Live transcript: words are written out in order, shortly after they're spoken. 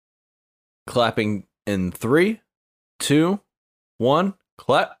Clapping in 3, 2, 1,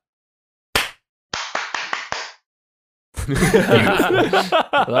 clap.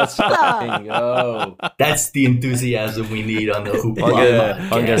 Let's fucking go. That's the enthusiasm we need on the Hoopla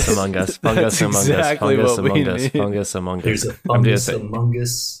Fungus among us. Fungus That's among us. exactly Fungus what we among us. need. Fungus among us. There's a fungus among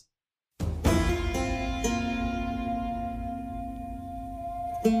us.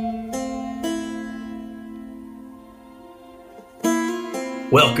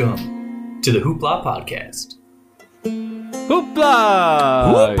 Welcome to the Hoopla podcast.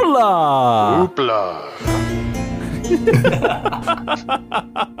 Hoopla! Hoopla!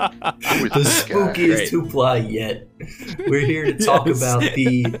 The spookiest Hoopla yet. We're here to talk about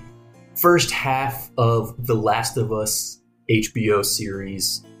the first half of The Last of Us HBO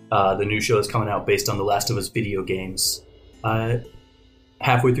series. The new show is coming out based on The Last of Us video games.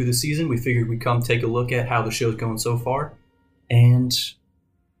 Halfway through the season, we figured we'd come take a look at how the show's going so far. And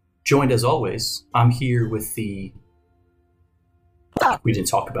joined as always, I'm here with the... We didn't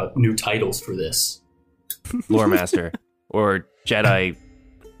talk about new titles for this. Lore Master. Or Jedi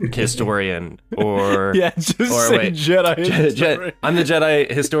Historian. Or... Yeah, just say Jedi Historian. I'm the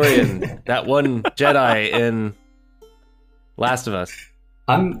Jedi Historian. That one Jedi in Last of Us.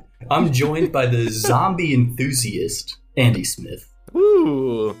 I'm joined by the zombie enthusiast, Andy Smith.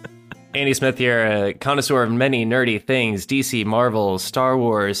 Woo! Andy Smith here, a connoisseur of many nerdy things, DC, Marvel, Star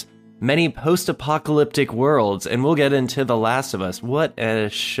Wars, many post-apocalyptic worlds, and we'll get into The Last of Us. What a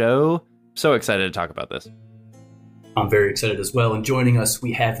show. So excited to talk about this. I'm very excited as well, and joining us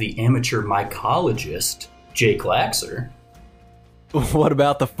we have the amateur mycologist, Jake Laxer. What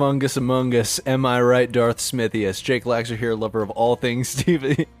about the fungus among us? Am I right, Darth Smithius? Jake Laxer here, lover of all things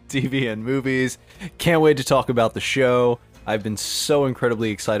TV and movies. Can't wait to talk about the show. I've been so incredibly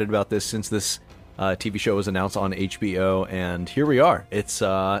excited about this since this TV show was announced on HBO, and here we are. It's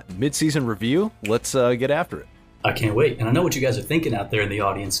mid-season review. Let's get after it. I can't wait, and I know what you guys are thinking out there in the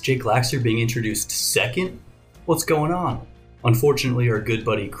audience. Jake Laxer being introduced second? What's going on? Unfortunately, our good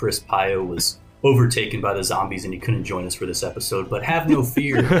buddy Chris Pio was overtaken by the zombies and he couldn't join us for this episode, but have no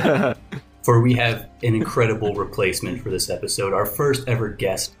fear, for we have an incredible replacement for this episode. Our first ever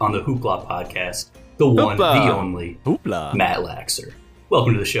guest on the Hoopla podcast, the one, the only, Hoopla. Matt Laxer.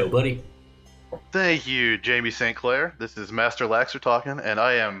 Welcome to the show, buddy. Thank you, Jamie St. Clair. This is Master Laxer talking, and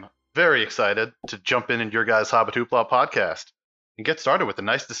I am very excited to jump in your guys' Hobbit Hoopla podcast and get started with a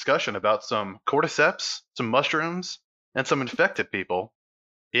nice discussion about some cordyceps, some mushrooms, and some infected people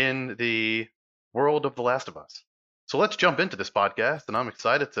in the world of The Last of Us. So let's jump into this podcast, and I'm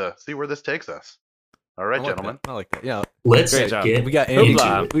excited to see where this takes us. All right, gentlemen. I like that. Yeah. Let's Great job. get We got Andy.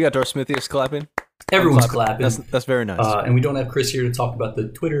 into it. We got Darth Smithius clapping. Everyone's clapping. That's very nice. And we don't have Chris here to talk about the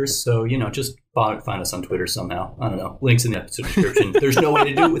Twitters, so, just find us on Twitter somehow. I don't know. Links in the episode description. There's no way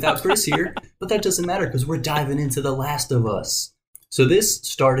to do it without Chris here, but that doesn't matter because we're diving into The Last of Us. So this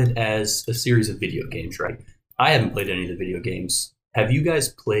started as a series of video games, right? I haven't played any of the video games. Have you guys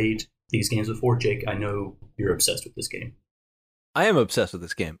played these games before? Jake, I know you're obsessed with this game. I am obsessed with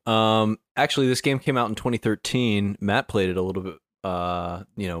this game. Actually, this game came out in 2013. Matt played it a little bit,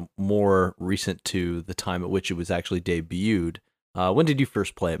 more recent to the time at which it was actually debuted. When did you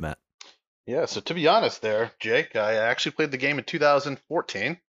first play it, Matt? Yeah, so to be honest there, Jake, I actually played the game in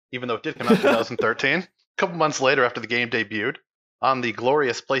 2014, even though it did come out in 2013. A couple months later after the game debuted on the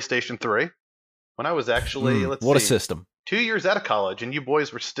glorious PlayStation 3, when I was actually, what a system. 2 years out of college, and you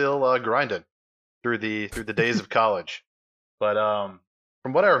boys were still grinding through the days of college. But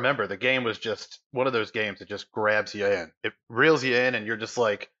from what I remember, the game was just one of those games that just grabs you in. It reels you in, and you're just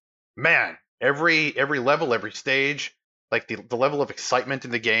like, man, every level, every stage, like the level of excitement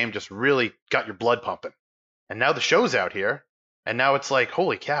in the game just really got your blood pumping. And now the show's out here, and now it's like,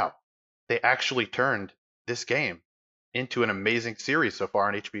 holy cow, they actually turned this game into an amazing series so far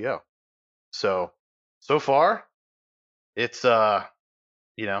on HBO. So far, it's it's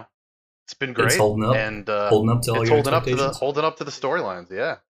been great. It's holding up, and holding up to all it's your holding expectations. holding up to the storylines.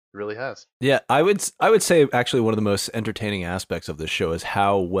 Yeah, it really has. Yeah, I would say actually one of the most entertaining aspects of this show is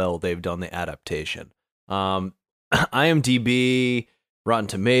how well they've done the adaptation. IMDb, Rotten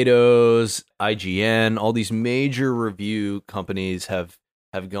Tomatoes, IGN, all these major review companies have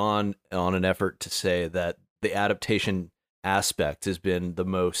gone on an effort to say that the adaptation aspect has been the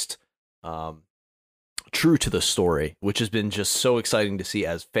most true to the story, which has been just so exciting to see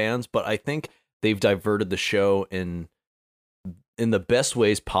as fans. But I think they've diverted the show in the best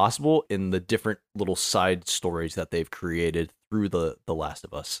ways possible in the different little side stories that they've created through the Last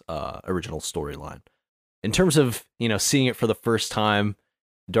of Us original storyline. In terms of seeing it for the first time,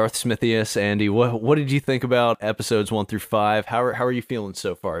 Darth Smithius, Andy, what did you think about episodes 1 through 5? How are you feeling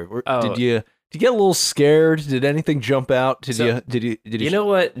so far? Did you get a little scared? Did anything jump out? Did you? You know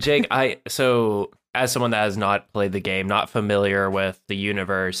what, Jake? So as someone that has not played the game, not familiar with the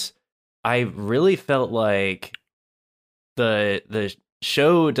universe, I really felt like the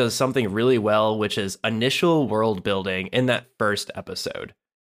show does something really well, which is initial world building in that first episode.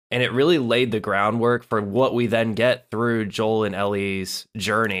 And it really laid the groundwork for what we then get through Joel and Ellie's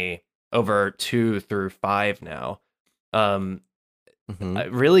journey over 2 through 5 now.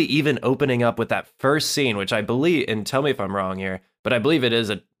 Really even opening up with that first scene, which I believe, and tell me if I'm wrong here, but I believe it is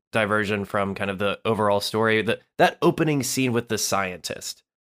a diversion from kind of the overall story. That opening scene with the scientist.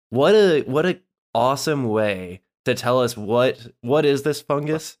 What a awesome way to tell us what is this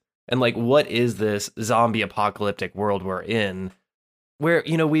fungus and like what is this zombie apocalyptic world we're in, where,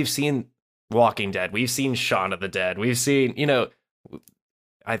 you know, we've seen Walking Dead, we've seen Shaun of the Dead, we've seen, you know,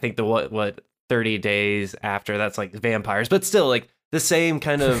 I think the what 30 days after, that's like vampires, but still like the same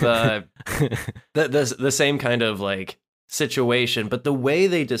kind of the same kind of like situation, but the way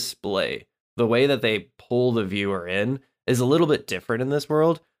they display, the way that they pull the viewer in is a little bit different in this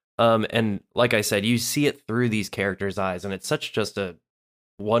world. And like I said, you see it through these characters' eyes, and it's such just at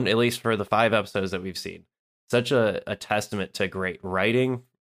least for the 5 episodes that we've seen, such a testament to great writing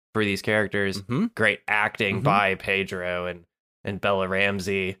for these characters, great acting by Pedro and Bella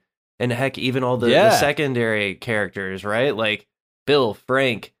Ramsey, and heck, even all the secondary characters, right? Like Bill,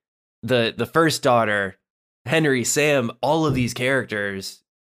 Frank, the first daughter, Henry, Sam, all of these characters,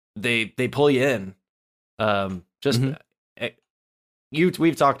 they pull you in.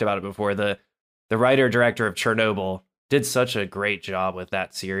 We've talked about it before. The writer director of Chernobyl did such a great job with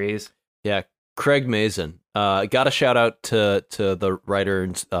that series. Yeah, Craig Mazin. Got a shout out to the writer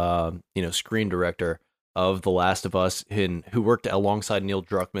and screen director of The Last of Us, who worked alongside Neil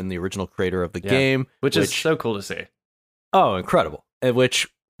Druckmann, the original creator of the game, which is so cool to see. Oh, incredible! Which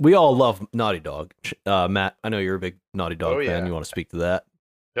we all love Naughty Dog. Matt, I know you're a big Naughty Dog fan. You want to speak to that?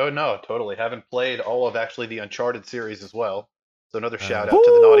 No, totally. Haven't played all of actually the Uncharted series as well. So another shout out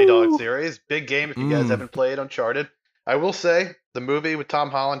to the Naughty Dog series. Big game if you guys haven't played Uncharted. I will say the movie with Tom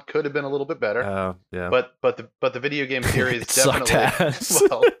Holland could have been a little bit better. Oh, yeah. But the video game series definitely sucked ass.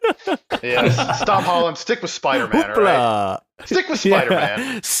 Well, yeah, Tom Holland, stick with Spider-Man, all right? Stick with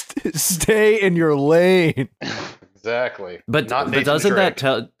Spider-Man. Stay in your lane. Exactly. But doesn't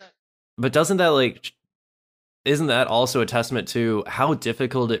that like, isn't that also a testament to how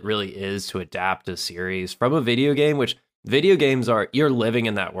difficult it really is to adapt a series from a video game, which video games are, you're living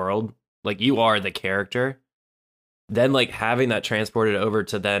in that world, like you are the character, then like having that transported over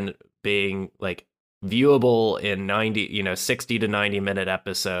to then being like viewable in 60 to 90 minute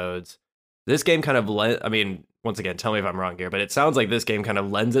episodes. This game kind of once again, tell me if I'm wrong here, but it sounds like this game kind of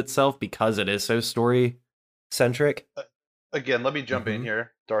lends itself because it is so story centric. Again, let me jump in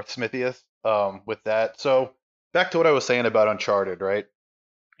here, Darth Smithius, with that. So back to what I was saying about Uncharted, right?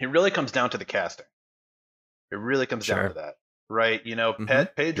 It really comes down to the casting. It really comes down to that, right? You know,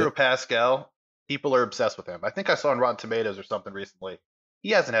 Pedro Pascal, people are obsessed with him. I think I saw on Rotten Tomatoes or something recently,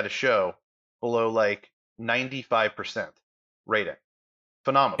 he hasn't had a show below like 95% rating.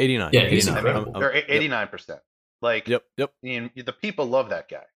 Phenomenal. 89. Yeah, 89. Or 89%. Like, yep. The people love that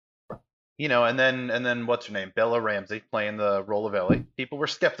guy. You know, and then what's her name? Bella Ramsey playing the role of Ellie. People were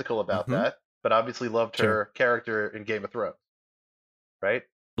skeptical about that, but obviously loved her character in Game of Thrones. Right?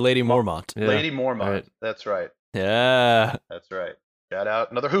 Lady Mormont. Yeah. Lady Mormont. Right. That's right. Yeah. That's right. Shout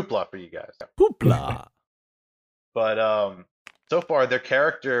out. Another Hoopla for you guys. Hoopla. But so far their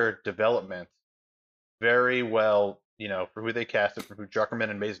character development very well, for who they casted, for who Druckerman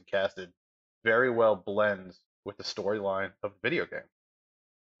and Mason casted, very well blends with the storyline of the video game.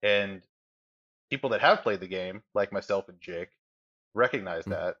 And people that have played the game, like myself and Jake, recognize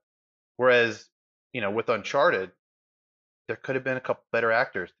that. Whereas, with Uncharted, there could have been a couple better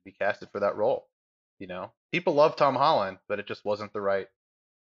actors to be casted for that role. People love Tom Holland, but it just wasn't the right.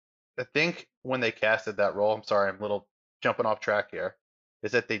 I think when they casted that role, I'm sorry, I'm a little jumping off track here,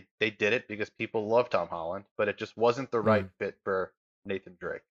 is that they did it because people love Tom Holland, but it just wasn't the right fit for Nathan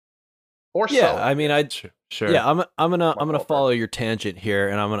Drake. Or yeah, so. I mean, sure. Yeah, I'm gonna follow your tangent here,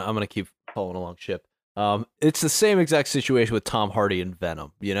 and I'm gonna keep following along ship. It's the same exact situation with Tom Hardy and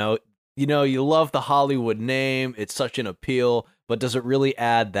Venom. You love the Hollywood name; it's such an appeal, but does it really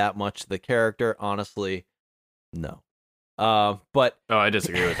add that much to the character? Honestly, no. But I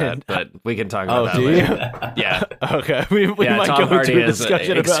disagree with that. But we can talk about that do later. You? Yeah. Okay. We might Tom go Hardy into a is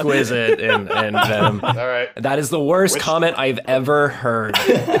discussion exquisite, and All right. that is the worst comment I've ever heard.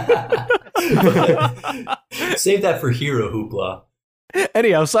 Save that for Hero Hoopla.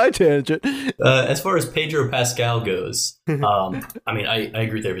 Anyhow, side tangent. As far as Pedro Pascal goes, I mean, I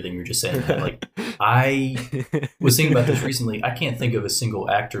agree with everything you're just saying. Man. Like, I was thinking about this recently. I can't think of a single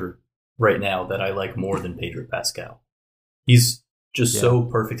actor right now that I like more than Pedro Pascal. He's just so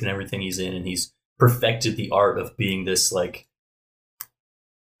perfect in everything he's in, and he's perfected the art of being this like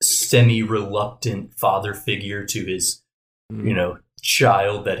semi-reluctant father figure to his,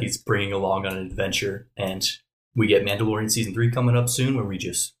 child that he's bringing along on an adventure. And we get Mandalorian season 3 coming up soon, where we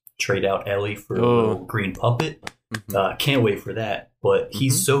just trade out Ellie for a little green puppet. Can't wait for that. But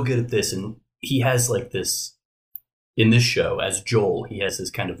he's so good at this, and he has like this in this show as Joel. He has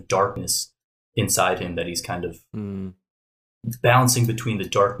this kind of darkness inside him that he's kind of balancing between the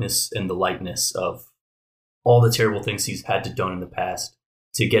darkness and the lightness of all the terrible things he's had to done in the past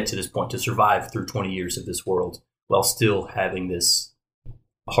to get to this point, to survive through 20 years of this world, while still having this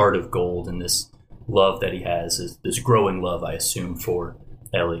heart of gold and this love that he has, this growing love, I assume, for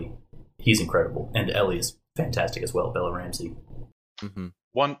Ellie. He's incredible. And Ellie is fantastic as well, Bella Ramsey.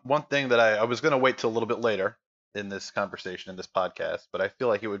 One thing that I was going to wait till a little bit later in this conversation, in this podcast, but I feel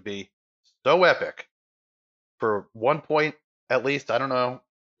like it would be so epic for one point, at least, I don't know,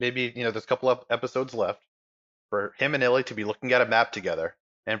 maybe, there's a couple of episodes left, for him and Ellie to be looking at a map together,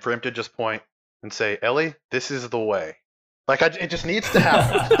 and for him to just point and say, Ellie, this is the way. Like, it just needs to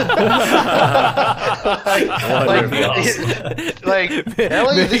happen.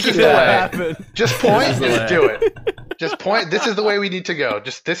 Ellie, this is the way. Just point, just do it. Just point, this is the way we need to go.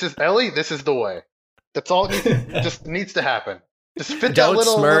 Ellie, this is the way. That's all it needs to happen. Just fit that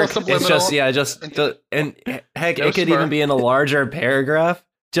little subliminal. It's just, and heck, it could even be in a larger paragraph.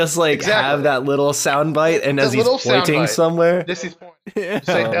 Just have that little soundbite, and as he's pointing somewhere, this is point.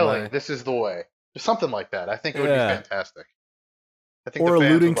 Say, Ellie, this is the way. Just something like that. I think it would be fantastic. I think or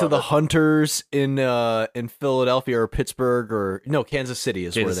alluding to the hunters in Philadelphia or Pittsburgh or Kansas City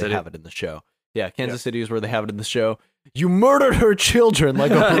is where they have it in the show. Yeah, Kansas City is where they have it in the show. You murdered her children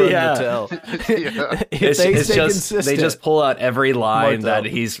like a Mattel. They just pull out every line that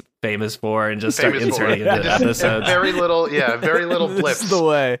he's famous for and just start inserting it into episodes. Very little blips This is the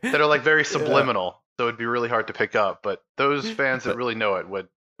way. that are like very subliminal, so it'd be really hard to pick up. But those fans that really know it would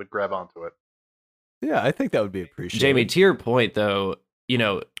grab onto it. Yeah, I think that would be appreciated. Jamie, to your point, though,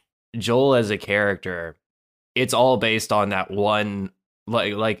 Joel as a character, it's all based on that one.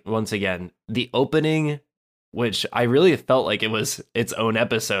 Like once again, the opening, which I really felt like it was its own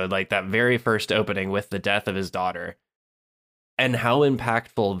episode, like that very first opening with the death of his daughter, and how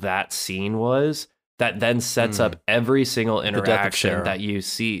impactful that scene was. That then sets up every single interaction that you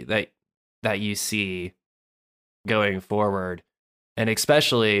see that you see going forward, and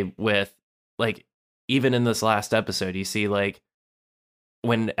especially with even in this last episode, you see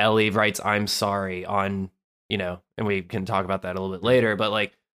when Ellie writes "I'm sorry" on. And we can talk about that a little bit later,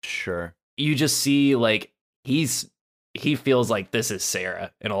 but sure, you just see he feels like this is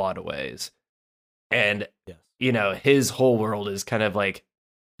Sarah in a lot of ways. And, his whole world is kind of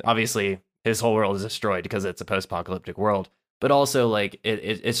obviously his whole world is destroyed because it's a post-apocalyptic world, but also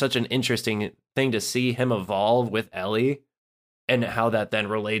it's such an interesting thing to see him evolve with Ellie and how that then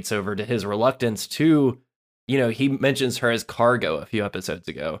relates over to his reluctance to, he mentions her as cargo a few episodes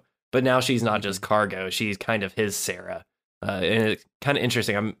ago. But now she's not just cargo; she's kind of his Sarah, and it's kind of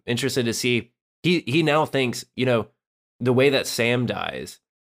interesting. I'm interested to see. He now thinks, the way that Sam dies,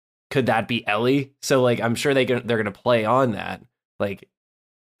 could that be Ellie? So I'm sure they're gonna play on that,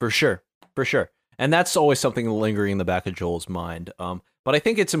 for sure, and that's always something lingering in the back of Joel's mind. But I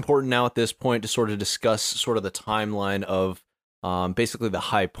think it's important now at this point to sort of discuss sort of the timeline of basically the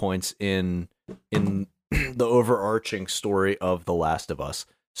high points in the overarching story of The Last of Us.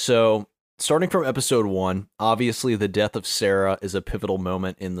 So, starting from episode 1, obviously the death of Sarah is a pivotal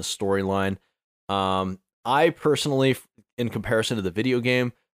moment in the storyline. I personally, in comparison to the video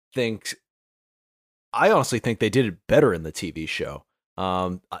game, I honestly think they did it better in the TV show.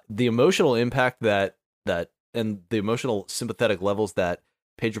 The emotional impact that and the emotional sympathetic levels that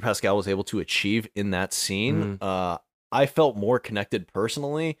Pedro Pascal was able to achieve in that scene, I felt more connected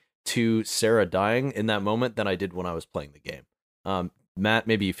personally to Sarah dying in that moment than I did when I was playing the game. Matt,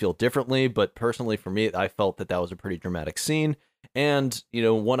 maybe you feel differently, but personally for me, I felt that was a pretty dramatic scene. And,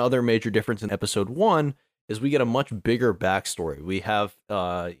 one other major difference in episode 1 is we get a much bigger backstory. We have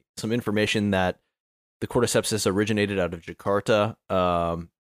some information that the cordyceps originated out of Jakarta,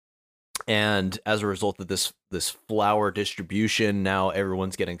 and as a result of this flower distribution, now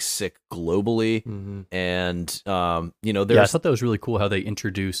everyone's getting sick globally. And, I thought that was really cool how they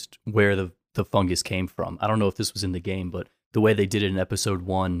introduced where the fungus came from. I don't know if this was in the game, but the way they did it in episode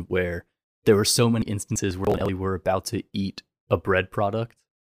 1, where there were so many instances where Ellie were about to eat a bread product,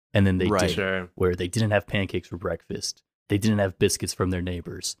 and then they Right. did Sure. where they didn't have pancakes for breakfast. They didn't have biscuits from their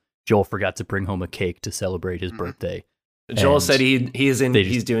neighbors. Joel forgot to bring home a cake to celebrate his Mhm. birthday. Joel And said they he's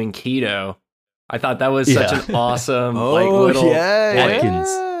just- doing keto. I thought that was such Yeah. an awesome Oh, like little yeah, point. Atkins.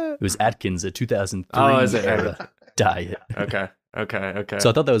 yeah. It was Atkins, a 2003 Oh, is it? era diet. Okay. So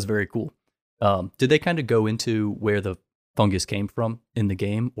I thought that was very cool. Did they kind of go into where the fungus came from in the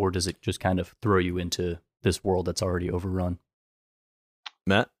game, or does it just kind of throw you into this world that's already overrun?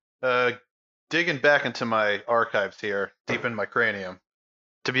 Matt? Digging back into my archives here, deep in my cranium.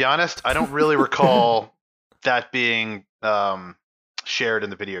 To be honest, I don't really recall that being shared in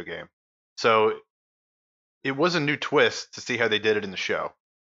the video game. So it was a new twist to see how they did it in the show.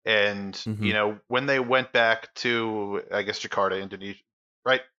 And, Mhm. when they went back to, I guess, Jakarta, Indonesia,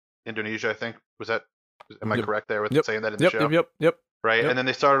 right? Indonesia, I think. Am I Yep. correct there with Yep. saying that in the Yep, show? yep. Right? Yep. And then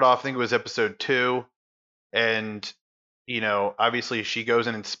they started off, I think it was episode 2. And, obviously she goes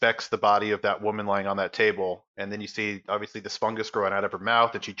and inspects the body of that woman lying on that table. And then you see, obviously, this fungus growing out of her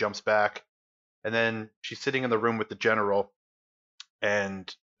mouth, and she jumps back. And then she's sitting in the room with the general.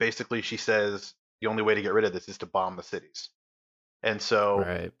 And basically she says, the only way to get rid of this is to bomb the cities. And so,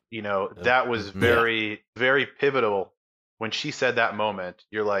 Right. that was Mhm. very, very pivotal. When she said that moment,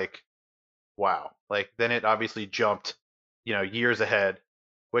 you're like, wow. Like, then it obviously jumped, years ahead,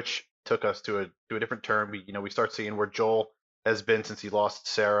 which took us to a different turn. We start seeing where Joel has been since he lost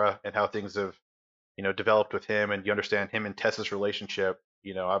Sarah, and how things have, developed with him, and you understand him and Tessa's relationship.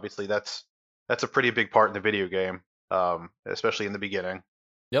 Obviously that's a pretty big part in the video game, especially in the beginning,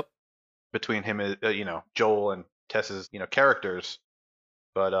 Yep. between him and Joel and Tessa's characters.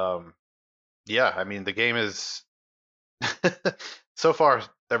 But yeah, I mean, the game is so far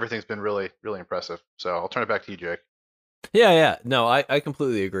everything's been really, really impressive. So I'll turn it back to you, Jake. Yeah. No, I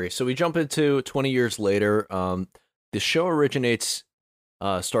completely agree. So we jump into 20 years later. The show originates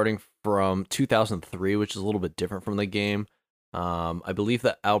starting from 2003, which is a little bit different from the game. I believe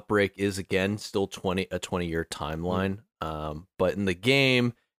the outbreak is again still a 20-year timeline. But in the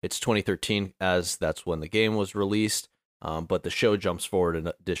game, it's 2013, as that's when the game was released. But the show jumps forward an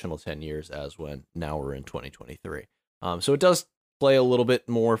additional 10 years, as when now we're in 2023. So it does play a little bit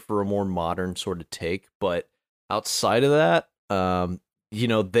more for a more modern sort of take. But outside of that,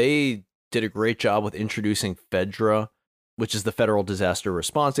 they did a great job with introducing FEDRA, which is the Federal Disaster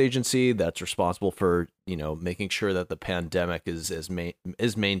Response Agency that's responsible for, making sure that the pandemic is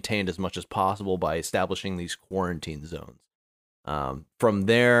maintained as much as possible by establishing these quarantine zones. From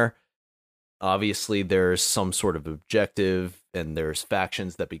there, obviously, there's some sort of objective, and there's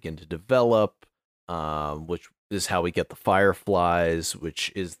factions that begin to develop, which is how we get the Fireflies,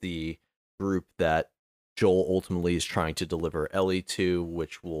 which is the group that Joel ultimately is trying to deliver Ellie to,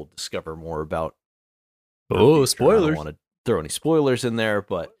 which we'll discover more about. Oh, I spoilers. don't want to throw any spoilers in there,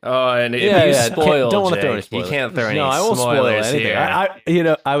 but Oh, and if yeah, you yeah, spoil, don't want to throw any Jake, spoilers. you can't throw any no, I won't spoil spoilers anything.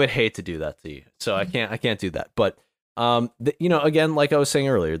 here. I would hate to do that to you, so I can't do that. But again, like I was saying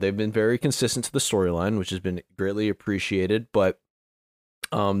earlier, they've been very consistent to the storyline, which has been greatly appreciated. But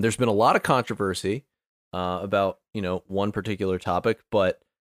there's been a lot of controversy about one particular topic, but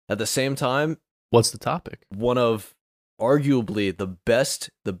at the same time, What's the topic? one of arguably the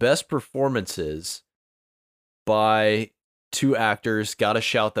best performances by two actors. Got to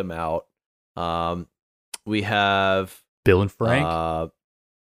shout them out. We have Bill and Frank.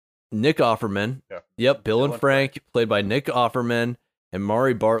 Nick Offerman. Yeah. Yep, Bill and Frank, played by Nick Offerman, and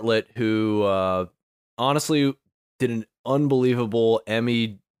Mari Bartlett, who honestly did an unbelievable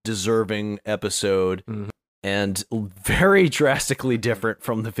Emmy-deserving episode. Mhm. And very drastically different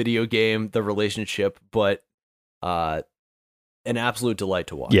from the video game, the relationship, but an absolute delight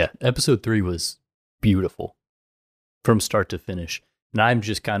to watch. Yeah, episode 3 was beautiful from start to finish. And I'm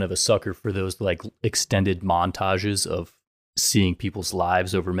just kind of a sucker for those like extended montages of seeing people's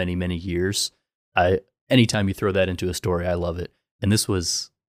lives over many, many years. Anytime you throw that into a story, I love it. And this was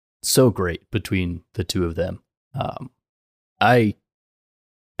so great between the two of them. I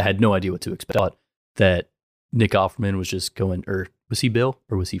had no idea what to expect. I thought that Nick Offerman was just going, or was he Bill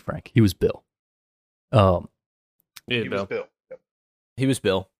or was he Frank? He was Bill. Yeah, He Bill. was Bill. Yep. He was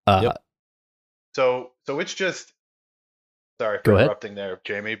Bill. Yep. So it's just, sorry Go for ahead. interrupting there,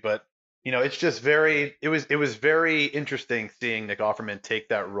 Jamie, but it's just it was very interesting seeing Nick Offerman take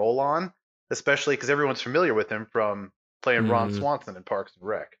that role on, especially because everyone's familiar with him from playing Ron Mhm. Swanson in Parks and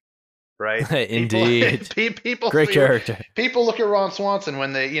Rec, right? Indeed. People Great see- character. People look at Ron Swanson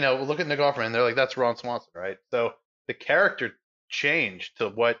when they, look at Nick Offerman, and they're like, that's Ron Swanson, right? So the character changed to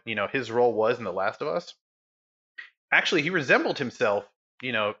what, his role was in The Last of Us. Actually, he resembled himself.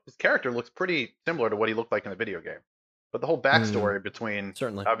 His character looks pretty similar to what he looked like in the video game. But the whole backstory between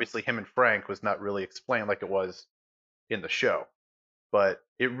Certainly. obviously him and Frank was not really explained like it was in the show. But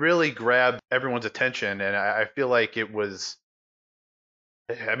it really grabbed everyone's attention, and I feel like it was.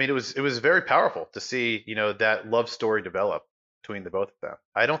 I mean, it was very powerful to see that love story develop between the both of them.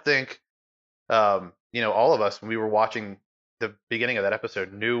 I don't think all of us when we were watching the beginning of that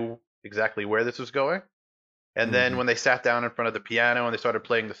episode knew exactly where this was going. And then when they sat down in front of the piano and they started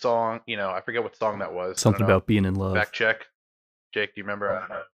playing the song, I forget what song that was. Something about being in love. Fact check. Jake, do you remember?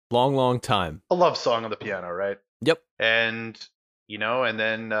 Long time. A love song on the piano, right? Yep. And and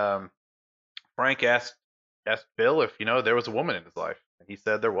then Frank asked Bill if there was a woman in his life, and he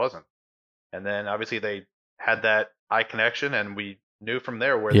said there wasn't. And then obviously they had that eye connection, and we knew from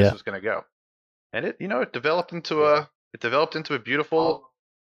there where this was going to go. And it developed into a beautiful.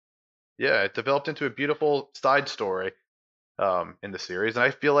 Yeah, it developed into a beautiful side story in the series, and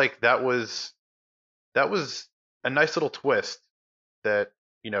I feel like that was a nice little twist that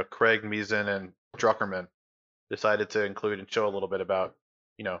Craig Mazin and Druckerman decided to include and show a little bit about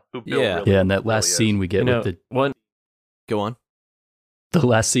who Bill really, and that last really scene is. we get with the one. Go on. The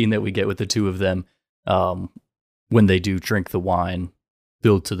last scene that we get with the two of them, when they do drink the wine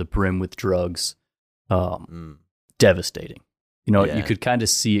filled to the brim with drugs, devastating. You could kind of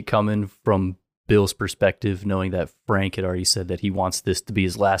see it coming from Bill's perspective, knowing that Frank had already said that he wants this to be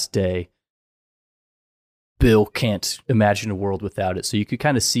his last day. Bill can't imagine a world without it. So you could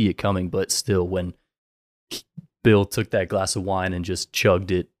kind of see it coming, but still, when Bill took that glass of wine and just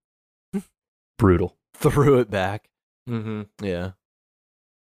chugged it, brutal. Threw it back. Mm-hmm. Yeah.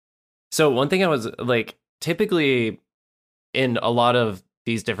 So one thing I was like, typically in a lot of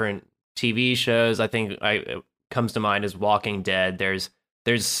these different TV shows, I think it comes to mind is Walking Dead. There's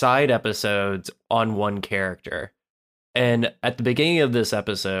side episodes on one character, and at the beginning of this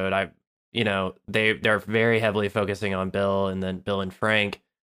episode, they're very heavily focusing on Bill and then Bill and Frank.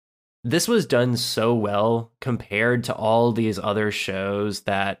 This was done so well compared to all these other shows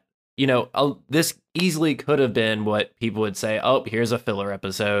that this easily could have been what people would say. Oh, here's a filler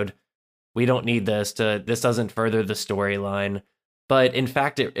episode. We don't need this doesn't further the storyline. But in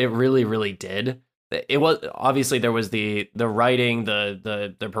fact, it really, really did. It was obviously there was the writing,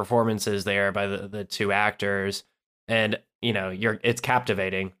 the performances there by the two actors, and it's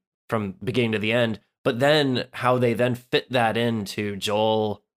captivating from beginning to the end. But then how they then fit that into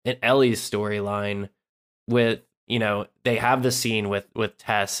Joel and Ellie's storyline with they have the scene with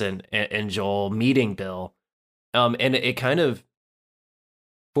Tess and Joel meeting Bill, and it kind of,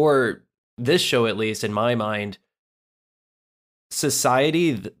 for this show at least in my mind,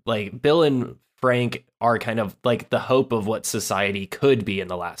 society, like Bill and Frank are kind of like the hope of what society could be in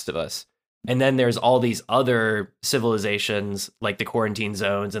The Last of Us. And then there's all these other civilizations like the quarantine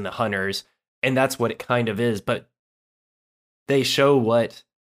zones and the hunters, and that's what it kind of is. But they show what,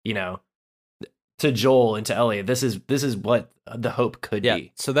 to Joel and to Ellie, this is what the hope could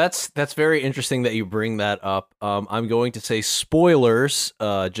be. So that's very interesting that you bring that up. I'm going to say spoilers,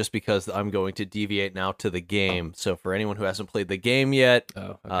 just because I'm going to deviate now to the game. So for anyone who hasn't played the game yet,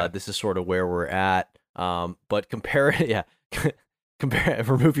 this is sort of where we're at. But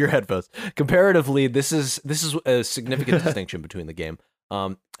remove your headphones. Comparatively, this is a significant distinction between the game.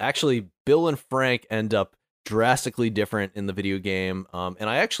 Actually, Bill and Frank end up drastically different in the video game, and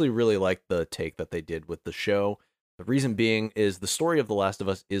I actually really like the take that they did with the show. The reason being is the story of The Last of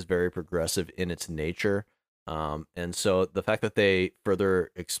Us is very progressive in its nature, and so the fact that they further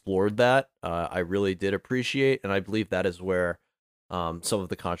explored that, I really did appreciate, and I believe that is where some of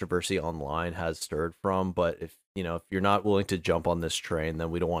the controversy online has stirred from. But if you're not willing to jump on this train, then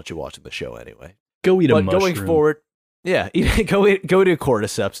we don't want you watching the show anyway. Go eat a mushroom. Going forward, go eat a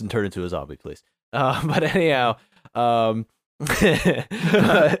cordyceps and turn into a zombie, please. But anyhow, Hoopla!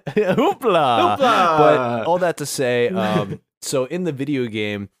 But all that to say, so in the video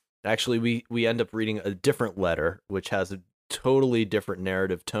game, actually, we end up reading a different letter, which has a totally different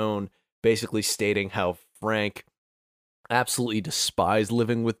narrative tone, basically stating how Frank absolutely despised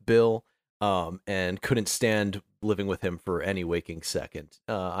living with Bill, and couldn't stand living with him for any waking second.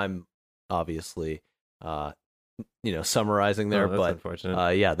 I'm obviously summarizing there, but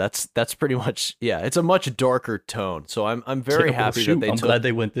unfortunate. that's pretty much, it's a much darker tone. So I'm very happy that I'm glad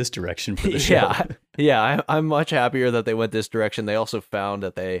they went this direction for the show. I'm much happier that they went this direction. They also found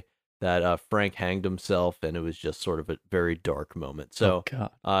that Frank hanged himself, and it was just sort of a very dark moment. So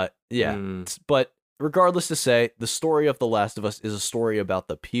but regardless to say, the story of The Last of Us is a story about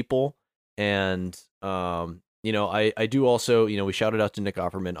the people, and I do also, we shouted out to Nick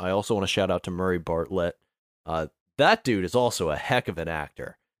Offerman. I also want to shout out to Murray Bartlett. That dude is also a heck of an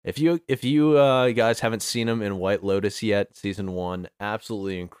actor. if you guys haven't seen him in White Lotus yet, season 1,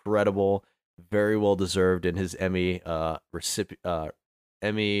 absolutely incredible, very well deserved in his Emmy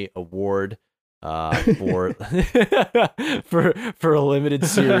award for for a limited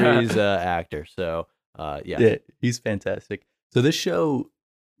series actor. So yeah, he's fantastic. So this show,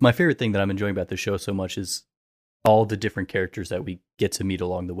 my favorite thing that I'm enjoying about this show so much is all the different characters that we get to meet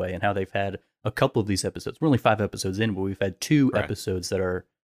along the way, and how they've had a couple of these episodes. We're only 5 episodes in, but we've had 2 Right. episodes that are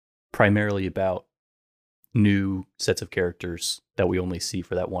primarily about new sets of characters that we only see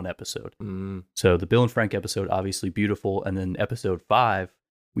for that one episode. So the Bill and Frank episode, obviously beautiful, and then episode 5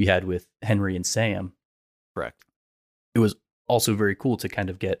 we had with Henry and Sam. correct. It was also very cool to kind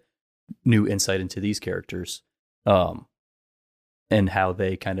of get new insight into these characters, and how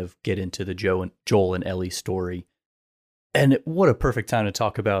they kind of get into the Joel and Ellie story. And what a perfect time to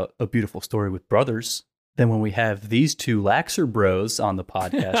talk about a beautiful story with brothers than when we have these 2 Laxer bros on the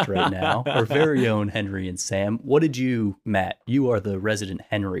podcast right now, our very own Henry and Sam. What did you, Matt? You are the resident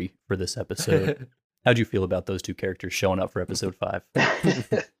Henry for this episode. How'd you feel about those 2 characters showing up for episode 5?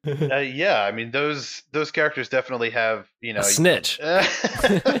 Yeah, I mean those characters definitely have, you know, A snitch.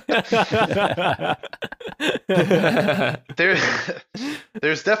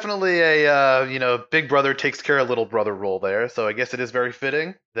 There's definitely a big brother takes care of little brother role there. So I guess it is very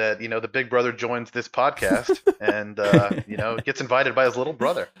fitting that the big brother joins this podcast and gets invited by his little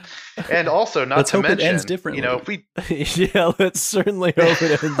brother. And also, not Let's to hope mention, it ends differently. if we Yeah, let's certainly hope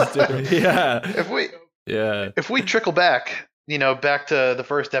it ends differently. Yeah. if we trickle back, back to the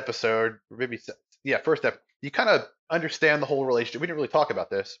first episode, or maybe first episode, you kind of understand the whole relationship. We didn't really talk about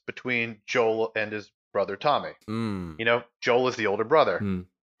this between Joel and his brother Tommy. Joel is the older brother.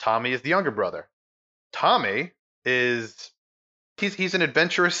 Tommy is the younger brother. Tommy is he's an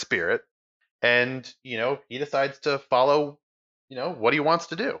adventurous spirit, and he decides to follow what he wants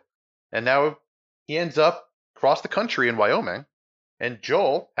to do, and now he ends up across the country in Wyoming, and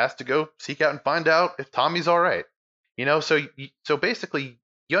Joel has to go seek out and find out if Tommy's all right. So basically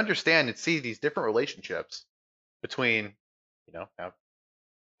you understand and see these different relationships between now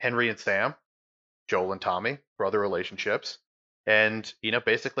Henry and Sam, Joel and Tommy, brother relationships, and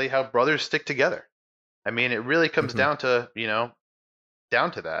basically how brothers stick together. I mean, it really comes down to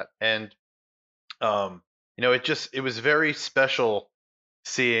that, and it was very special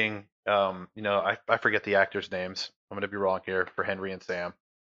seeing I forget the actors' names. I'm gonna be wrong here for Henry and Sam.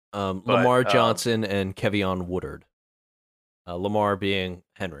 Lamar Johnson and Kevion Woodard. Lamar being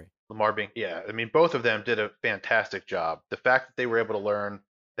Henry. Lamar being, yeah, I mean, both of them did a fantastic job. The fact that they were able to learn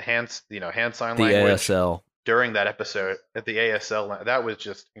the hand sign The language ASL. during that episode at the ASL, that was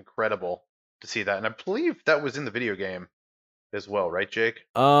just incredible to see that. And I believe that was in the video game as well, right, Jake?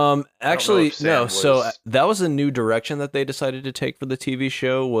 Actually, if Sam no. So was- that was a new direction that they decided to take for the TV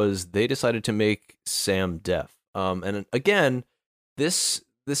show. Was they decided to make Sam deaf. And again, this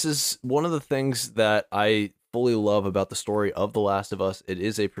is one of the things that I fully love about the story of The Last of Us. It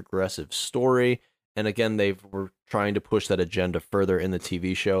is a progressive story, and again, they were trying to push that agenda further in the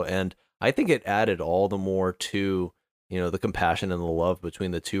TV show, and I think it added all the more to the compassion and the love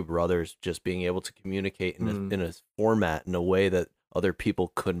between the 2 brothers, just being able to communicate in a format in a way that other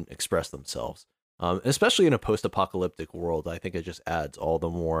people couldn't express themselves. Especially in a post-apocalyptic world, I think it just adds all the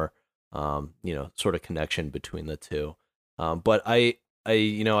more sort of connection between the 2. But I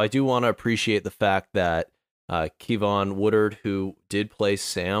do want to appreciate the fact that Kevion Woodard, who did play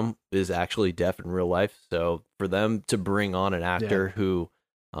Sam, is actually deaf in real life. So for them to bring on an actor who,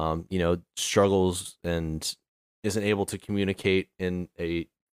 struggles and isn't able to communicate in a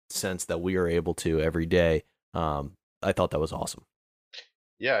sense that we are able to every day, I thought that was awesome.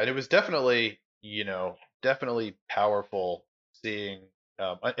 Yeah, and it was definitely powerful seeing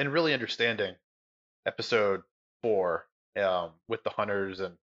and really understanding episode 4 with the hunters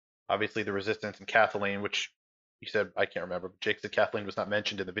and obviously the resistance and Kathleen, which you said I can't remember, but Jake said Kathleen was not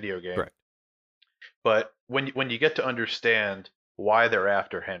mentioned in the video game. Correct. But when you get to understand why they're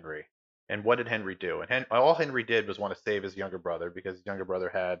after Henry and what did Henry do, and all Henry did was want to save his younger brother because his younger brother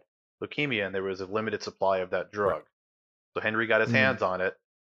had leukemia and there was a limited supply of that drug. Right. So Henry got his hands on it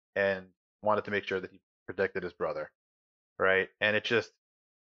and wanted to make sure that he protected his brother, right? And it just,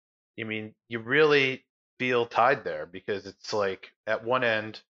 you really feel tied there because it's like at one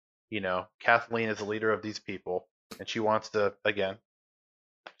end, Kathleen is the leader of these people and she wants to, again,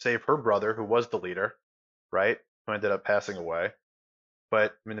 save her brother who was the leader, right? Who ended up passing away.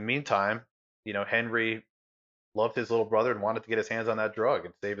 But in the meantime, Henry loved his little brother and wanted to get his hands on that drug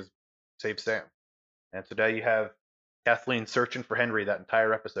and save Sam. And so now you have Kathleen searching for Henry that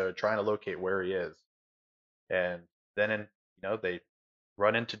entire episode, trying to locate where he is. And then they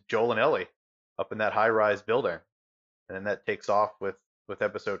run into Joel and Ellie up in that high-rise building, and then that takes off with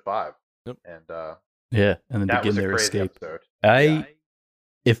episode 5. Yep. And Yeah, and then that begin was a their crazy escape. episode.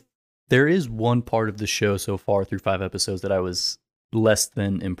 If there is one part of the show so far through 5 episodes that I was less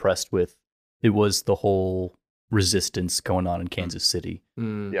than impressed with, it was the whole resistance going on in Kansas City.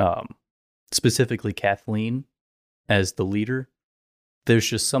 Yeah. Specifically Kathleen as the leader. There's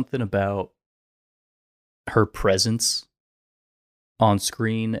just something about her presence on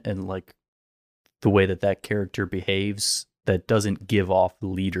screen and like the way that character behaves that doesn't give off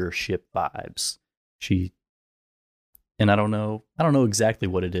leadership vibes. And I don't know exactly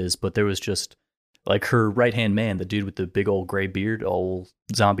what it is, but there was just like her right-hand man, the dude with the big old gray beard, old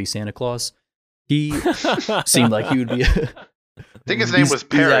zombie Santa Claus. He seemed like he would be. I think his name was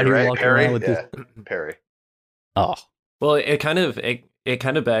Perry, right? Perry. Yeah. Perry. Oh, well, it kind of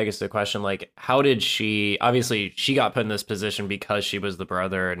begs the question, like, how did she? Obviously, she got put in this position because she was the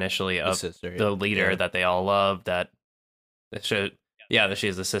brother initially of the leader that they all loved. That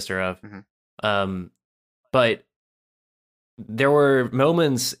she's the sister of. Mm-hmm. But there were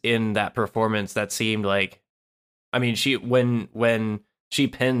moments in that performance that seemed like, I mean, when she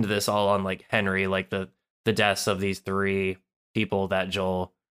pinned this all on like Henry, like the deaths of these 3 people that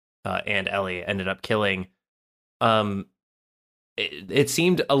Joel and Ellie ended up killing. It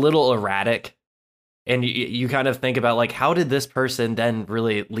seemed a little erratic, and you kind of think about like, how did this person then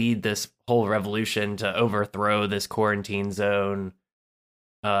really lead this whole revolution to overthrow this quarantine zone,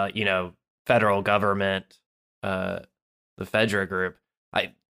 federal government, the Fedra group?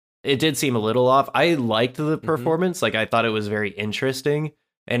 It did seem a little off. I liked the performance. Like, I thought it was very interesting,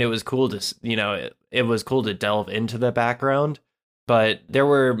 and it was cool to, it was cool to delve into the background, but there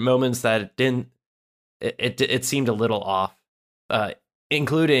were moments that didn't, it seemed a little off,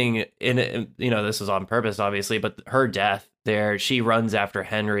 including this was on purpose, obviously, but her death there, she runs after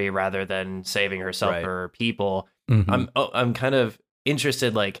Henry rather than saving herself or her people. mm-hmm. I'm kind of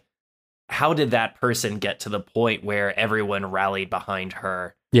interested, like, how did that person get to the point where everyone rallied behind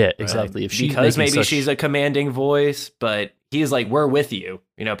her? Yeah, exactly. If because maybe she's a commanding voice, but he's like, "We're with you."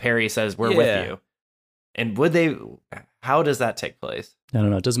 Perry says, "We're with you." And how does that take place? I don't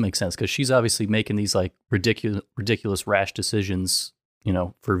know. It doesn't make sense because she's obviously making these like ridiculous, rash decisions,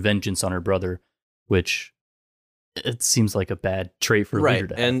 for vengeance on her brother, which it seems like a bad trait for a leader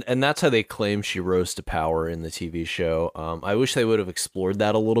to have. And that's how they claim she rose to power in the TV show. I wish they would have explored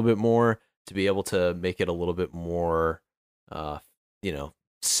that a little bit more to be able to make it a little bit more,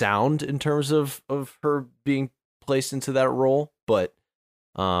 sound in terms of her being placed into that role. But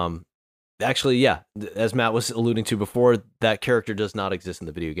actually, yeah, as Matt was alluding to before, that character does not exist in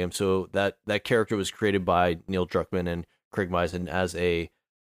the video game. So that character was created by Neil Druckmann and Craig Mazin as a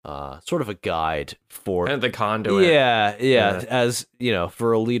sort of a guide for and the conduit. Yeah. As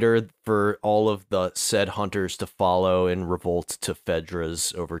for a leader for all of the said hunters to follow in revolt to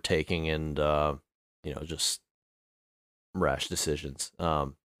Fedra's overtaking and just rash decisions.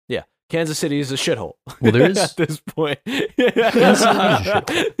 Kansas City is a shithole. Well, there is at this point,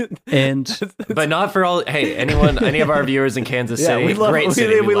 and but not for all. Hey, any of our viewers in Kansas City, we love, great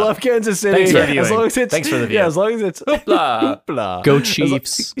city. We love Kansas City. Thanks for viewing. As long as it's, Thanks for the view. Yeah, as long as it's Hoopla. Hoopla. Go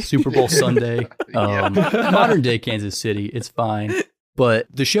Chiefs, Super Bowl Sunday. Modern day Kansas City, it's fine. But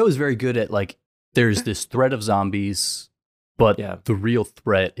the show is very good at like, there's this threat of zombies, but the real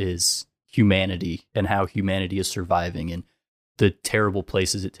threat is humanity and how humanity is surviving and the terrible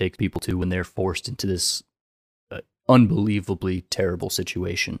places it takes people to when they're forced into this unbelievably terrible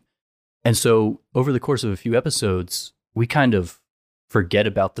situation. And so over the course of a few episodes, we kind of forget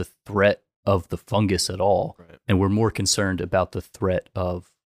about the threat of the fungus at all. Right. And we're more concerned about the threat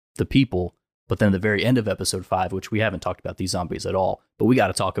of the people. But then at the very end of episode 5, which we haven't talked about these zombies at all, but we got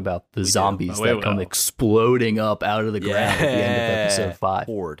to talk about the zombies that come exploding up out of the ground at the end of episode 5.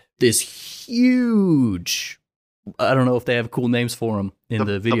 Horde. This huge, I don't know if they have cool names for them in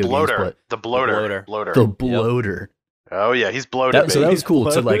the video bloater. games, but the bloater. The bloater. Yep. Oh yeah, he's bloated. So that was cool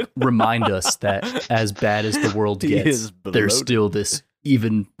to like remind us that as bad as the world gets, there's still this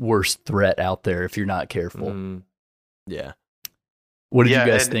even worse threat out there if you're not careful. Yeah. What did you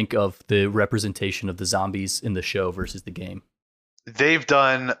guys think of the representation of the zombies in the show versus the game? They've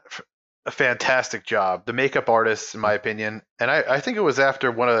done a fantastic job. The makeup artists, in my opinion, and I think it was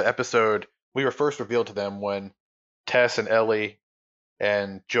after one of the episode we were first revealed to them when Tess and Ellie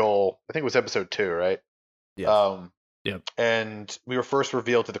and Joel, I think it was episode 2, right? Yeah. Yep. And we were first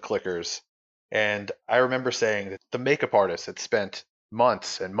revealed to the clickers. And I remember saying that the makeup artist had spent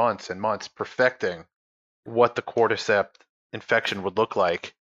months and months and months perfecting what the cordyceps infection would look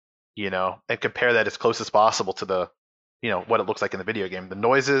like, and compare that as close as possible to the what it looks like in the video game. The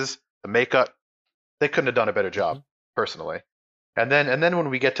noises, the makeup, they couldn't have done a better job, personally. And then when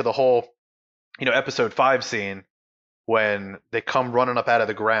we get to the whole, episode 5 scene when they come running up out of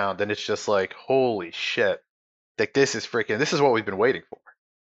the ground, and it's just like, holy shit, like this is what we've been waiting for,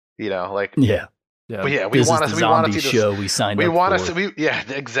 like Yeah. But yeah, we want to see this show we signed we up want for. to yeah,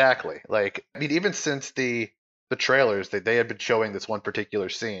 exactly. Like, I mean, even since the trailers, they had been showing this one particular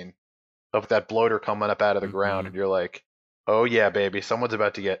scene of that bloater coming up out of the ground, and you're like, oh yeah, baby, someone's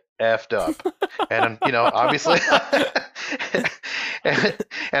about to get effed up. And obviously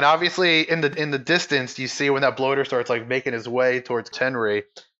and obviously in the distance you see when that bloater starts like making his way towards Tenri,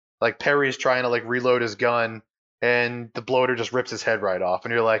 like Perry's trying to like reload his gun, and the bloater just rips his head right off,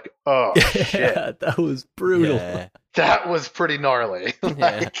 and you're like, oh shit. Yeah, that was brutal. Yeah. That was pretty gnarly.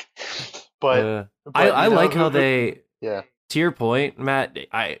 Like, but I like how they, yeah. to your point, Matt,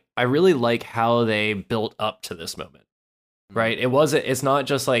 I really like how they built up to this moment, right? It's not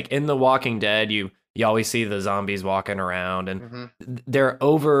just like in The Walking Dead, you always see the zombies walking around, and they're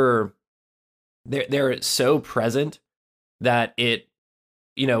so present that it,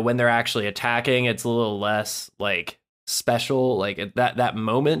 when they're actually attacking, it's a little less like special, like that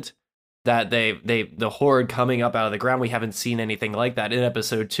moment that the horde coming up out of the ground. We haven't seen anything like that. In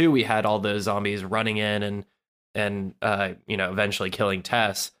episode 2, we had all those zombies running in and eventually killing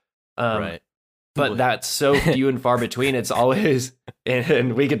Tess. Right. But that's so few and far between. It's always,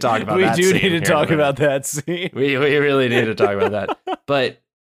 and we could talk about that. We do need to talk about that scene. We really need to talk about that. But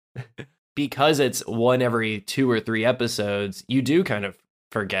because it's one every 2 or 3 episodes, you do kind of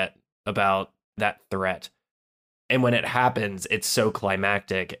forget about that threat. And when it happens, it's so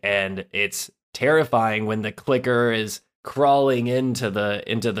climactic, and it's terrifying when the clicker is crawling into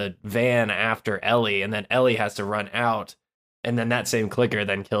the van after Ellie, and then Ellie has to run out, and then that same clicker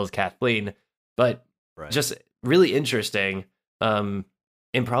then kills Kathleen. But just really interesting. And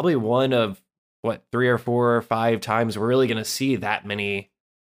probably one of 3 or 4 or 5 times we're really going to see that many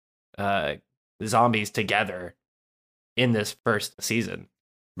zombies together in this first season.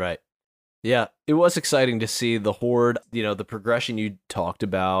 Right. Yeah, it was exciting to see the horde, the progression you talked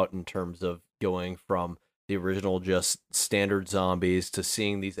about in terms of going from the original just standard zombies to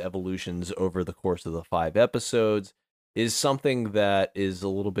seeing these evolutions over the course of the 5 episodes is something that is a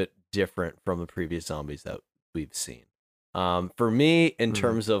little bit different from the previous zombies that we've seen. For me, in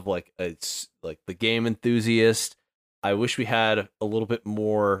terms of it's like the game enthusiast, I wish we had a little bit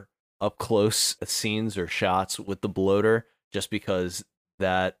more up close scenes or shots with the bloater, just because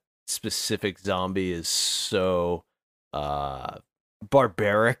that specific zombie is so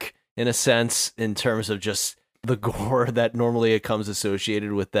barbaric in a sense, in terms of just the gore that normally it comes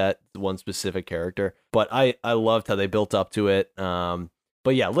associated with that one specific character. But I loved how they built up to it.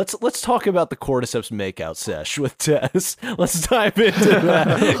 But yeah, let's talk about the cordyceps makeout sesh with Tess. Let's dive into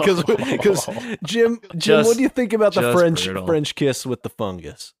that, because Jim, what do you think about the French kiss with the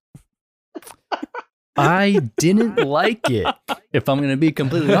fungus? I didn't like it. If I'm going to be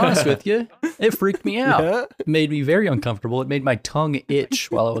completely honest with you, it freaked me out. Yeah? It made me very uncomfortable. It made my tongue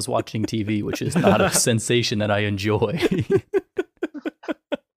itch while I was watching TV, which is not a sensation that I enjoy.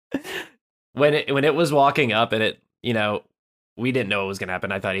 When it was walking up, and it, we didn't know what was going to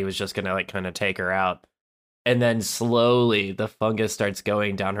happen. I thought he was just going to kind of take her out. And then slowly the fungus starts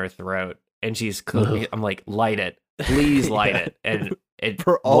going down her throat, and I'm like, light it. Please light it. And it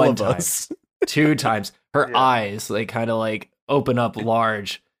For all of us. 2 times, her eyes kind of open up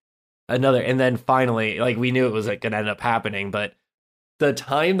large. And then finally, we knew it was going to end up happening, but the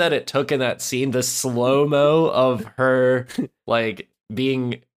time that it took in that scene, the slow-mo of her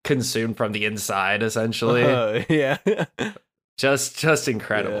being consumed from the inside, essentially. Yeah. Just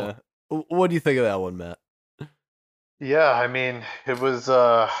incredible. Yeah. What do you think of that one, Matt? Yeah, I mean, it was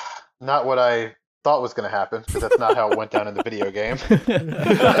not what I thought was going to happen, because that's not how it went down in the video game.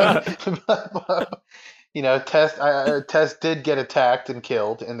 Tess did get attacked and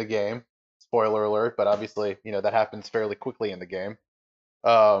killed in the game. Spoiler alert, but obviously, that happens fairly quickly in the game.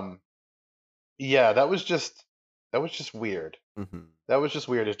 Yeah, that was just weird. Mm-hmm. That was just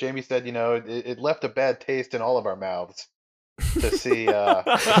weird. As Jamie said, it left a bad taste in all of our mouths to see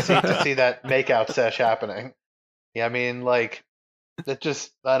to see that makeout sesh happening. Yeah, I mean, it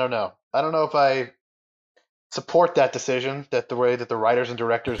just, I don't know. I don't know if I support that decision, that the way that the writers and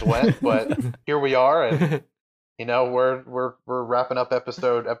directors went, but here we are, and we're wrapping up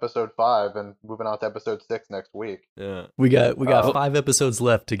episode 5 and moving on to episode 6 next week. Yeah, we got 5 episodes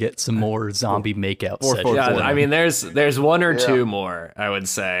left to get some more zombie makeout sessions. Yeah, I mean, there's 1 or 2 more, I would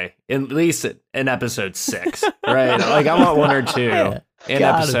say, at least in episode 6, right? I want 1 or 2 in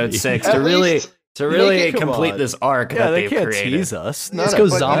episode 6 to really to really Come complete on. this arc Yeah, that they they've can't created. tease us. Let's Yeah, go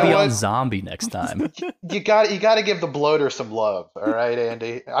but you know zombie on what? zombie next time. You got to give the bloater some love, all right,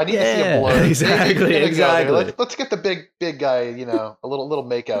 Andy. I need to see a Yeah, bloater. exactly, Here we go there. exactly. Let's get the big guy, a little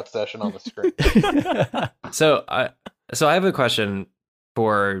makeout session on the screen. So I have a question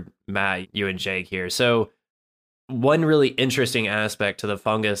for Matt, you and Jake here. So one really interesting aspect to the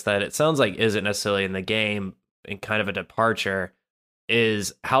fungus that it sounds like isn't necessarily in the game and kind of a departure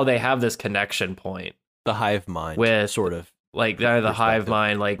is how they have this connection point The hive mind, with sort of. like the hive Perspective.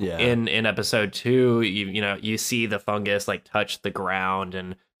 mind. Like Yeah. in episode 2, you see the fungus like touch the ground,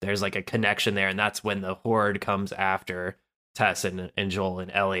 and there's like a connection there, and that's when the horde comes after Tess and Joel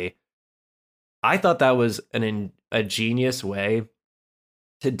and Ellie. I thought that was a genius way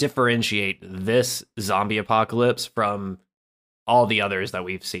to differentiate this zombie apocalypse from all the others that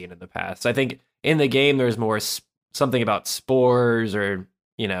we've seen in the past. I think in the game there's more something about spores or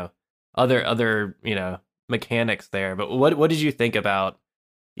other mechanics there. But what did you think about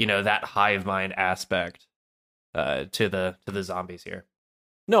that hive mind aspect to the zombies here?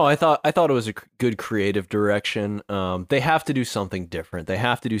 No, I thought it was a good creative direction. They have to do something different. They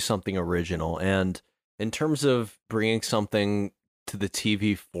have to do something original. And in terms of bringing something to the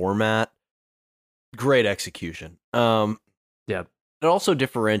TV format, great execution. Yeah. It also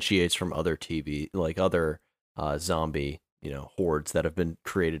differentiates from other TV, like other zombie, hordes that have been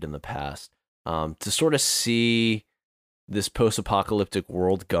created in the past. To sort of see this post-apocalyptic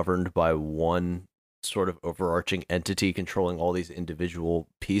world governed by one sort of overarching entity controlling all these individual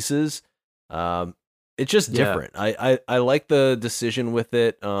pieces, it's just different. I like the decision with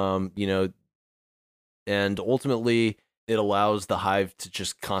it, and ultimately it allows the hive to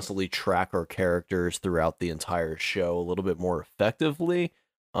just constantly track our characters throughout the entire show a little bit more effectively.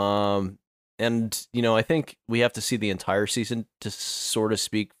 And I think we have to see the entire season to sort of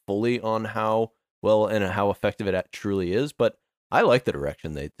speak fully on how well and how effective it truly is, but I like the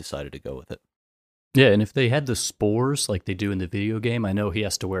direction they decided to go with it. Yeah, and if they had the spores like they do in the video game, I know he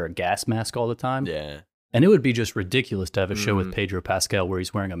has to wear a gas mask all the time. Yeah. And it would be just ridiculous to have a show with Pedro Pascal where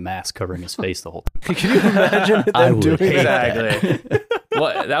he's wearing a mask covering his face the whole time. Can you imagine I them would doing hate that? Exactly.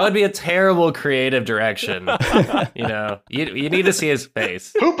 Well, that would be a terrible creative direction. You need to see his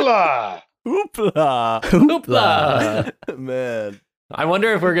face. Hoopla! Hoopla! Hoopla! Man. I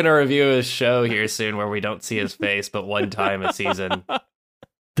wonder if we're gonna review his show here soon, where we don't see his face but one time a season.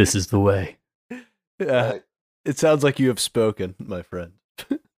 This is the way. Yeah. It sounds like you have spoken, my friend.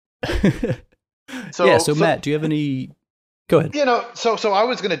 So Matt, do you have any... Go ahead. So I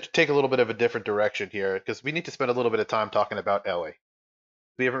was going to take a little bit of a different direction here because we need to spend a little bit of time talking about Ellie.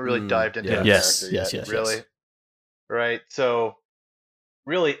 We haven't really dived into that Yes, character yet, yes, really. yes. Right? So,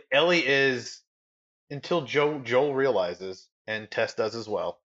 really, Ellie is, until Joel realizes, and Tess does as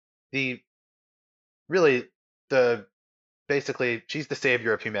well, basically, she's the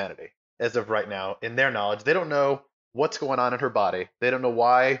savior of humanity as of right now. In their knowledge, they don't know what's going on in her body. They don't know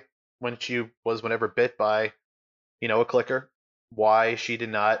why, when she was whenever bit by, a clicker, why she did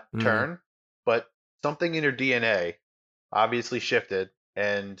not turn, but something in her DNA obviously shifted,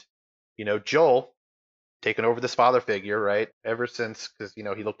 and Joel taken over this father figure, right? Ever since, because he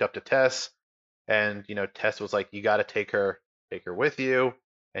looked up to Tess, and Tess was like, you got to take her with you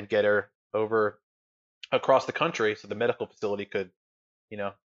and get her over across the country so the medical facility could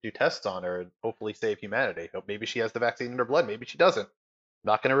do tests on her and hopefully save humanity. Maybe she has the vaccine in her blood, maybe she doesn't.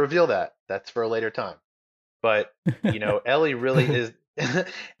 Not going to reveal that. That's for a later time. But Ellie really is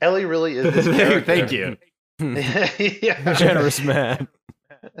Ellie really is this character. Thank you. Yeah. Generous man.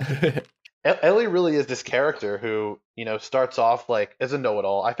 Ellie really is this character who, starts off like as a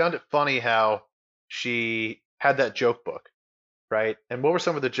know-it-all. I found it funny how she had that joke book, right? And what were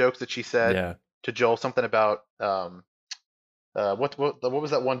some of the jokes that she said to Joel? Something about what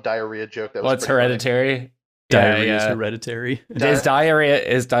was that one diarrhea joke that was What's hereditary? Diarrhea is hereditary. Is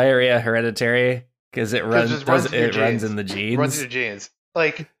diarrhea hereditary? Because it runs in the genes. It runs in your genes.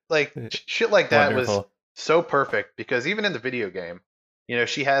 Like shit like that Wonderful. was so perfect because even in the video game,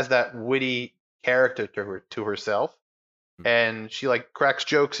 she has that witty character to herself, and she like cracks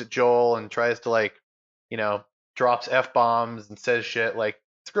jokes at Joel and tries to drops F-bombs and says shit. Like,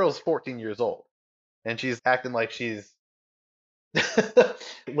 this girl's 14 years old, and she's acting like she's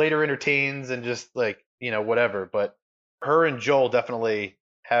later in her teens and just whatever. But her and Joel definitely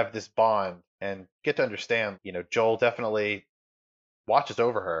have this bond and get to understand, Joel definitely watches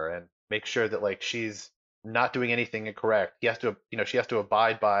over her and makes sure that she's not doing anything incorrect. He has to, she has to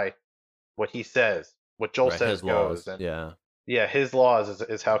abide by what he says, what Joel says his goes. laws. And his laws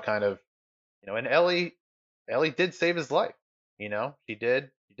is how kind of, and Ellie did save his life. She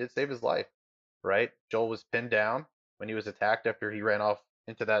did save his life. right? Joel was pinned down when he was attacked after he ran off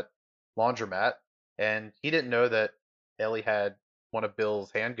into that laundromat, and he didn't know that Ellie had one of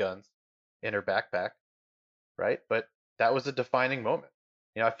Bill's handguns in her backpack, right? But that was a defining moment.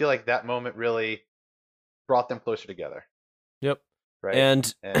 I feel like that moment really brought them closer together, Yep. right?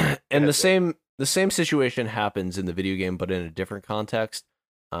 And And and the same situation happens in the video game, but in a different context.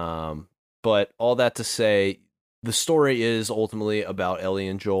 But all that to say, the story is ultimately about Ellie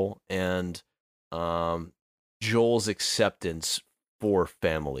and Joel, and Joel's acceptance for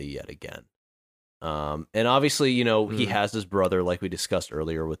family yet again. And obviously, he has his brother, like we discussed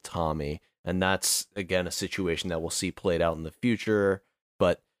earlier with Tommy, and that's again a situation that we'll see played out in the future.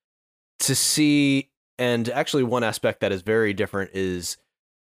 But to see, and actually, one aspect that is very different is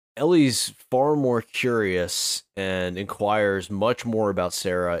Ellie's far more curious and inquires much more about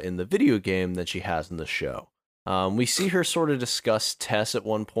Sarah in the video game than she has in the show. We see her sort of discuss Tess at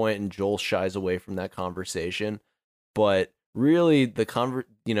one point, and Joel shies away from that conversation. But really,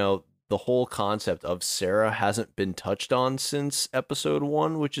 the whole concept of Sarah hasn't been touched on since episode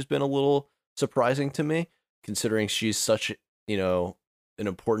 1, which has been a little surprising to me, considering she's such, an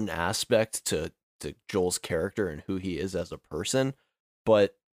important aspect to Joel's character and who he is as a person.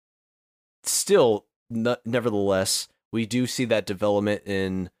 But still, nevertheless, we do see that development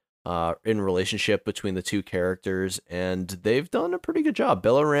in relationship between the two characters, and they've done a pretty good job.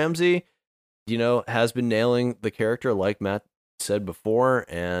 Bella Ramsey, has been nailing the character, like Matt said before,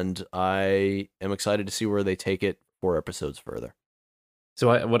 and I am excited to see where they take it 4 episodes further.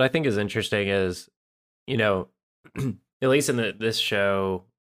 So what I think is interesting is, at least in this show,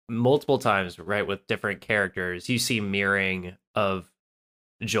 multiple times, right, with different characters, you see mirroring of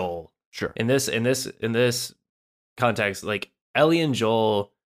Joel. Sure. In this context, like Ellie and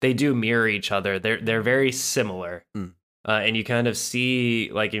Joel, they do mirror each other. They're very similar, and you kind of see,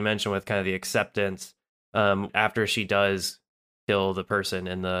 like you mentioned, with kind of the acceptance after she does kill the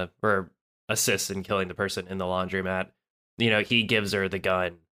person or assists in killing the person in the laundromat. He gives her the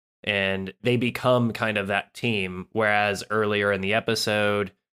gun, and they become kind of that team. Whereas earlier in the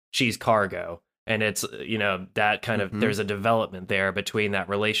episode, she's cargo. And it's, that kind of, there's a development there between that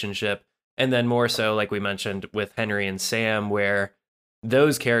relationship. And then more so, like we mentioned with Henry and Sam, where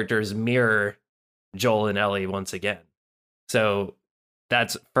those characters mirror Joel and Ellie once again. So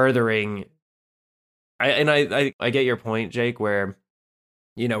that's furthering. I get your point, Jake, where,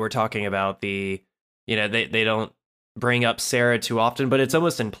 we're talking about they don't bring up Sarah too often, but it's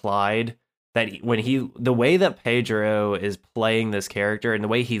almost implied that the way that Pedro is playing this character and the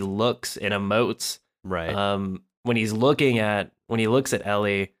way he looks and emotes, right? When he looks at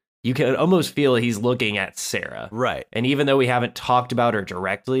Ellie, you can almost feel he's looking at Sarah, right? And even though we haven't talked about her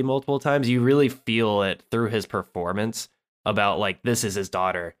directly multiple times, you really feel it through his performance about, like, this is his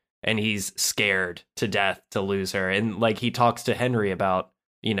daughter, and he's scared to death to lose her, and like he talks to Henry about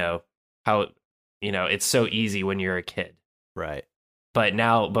how it's so easy when you're a kid, right? But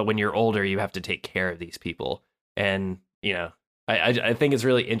when you're older, you have to take care of these people. And, I think it's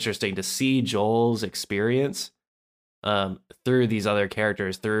really interesting to see Joel's experience through these other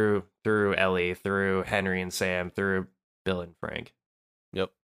characters, through Ellie, through Henry and Sam, through Bill and Frank.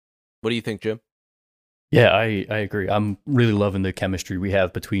 Yep. What do you think, Jim? Yeah, I agree. I'm really loving the chemistry we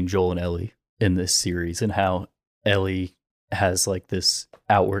have between Joel and Ellie in this series, and how Ellie has like this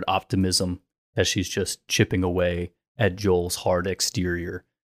outward optimism as she's just chipping away at Joel's hard exterior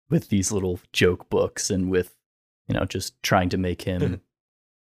with these little joke books, and with, just trying to make him,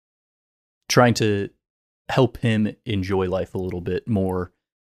 trying to help him enjoy life a little bit more,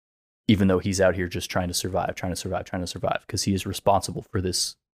 even though he's out here just trying to survive, because he is responsible for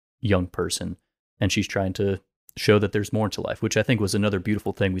this young person. And she's trying to show that there's more to life, which I think was another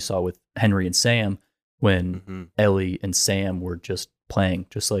beautiful thing we saw with Henry and Sam, when Ellie and Sam were just playing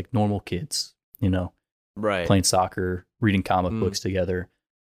just like normal kids, right, playing soccer, reading comic books together.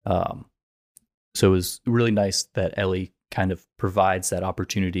 So it was really nice that Ellie kind of provides that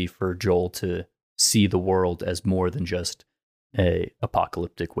opportunity for Joel to see the world as more than just a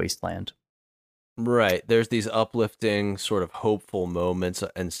apocalyptic wasteland. Right. There's these uplifting, sort of hopeful moments,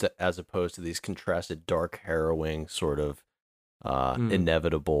 as opposed to these contrasted, dark, harrowing, sort of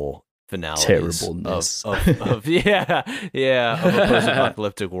inevitable finalities terribleness of a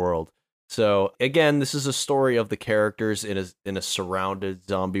post-apocalyptic world. So again, this is a story of the characters in a surrounded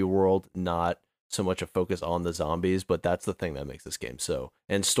zombie world, not so much a focus on the zombies, but that's the thing that makes this game so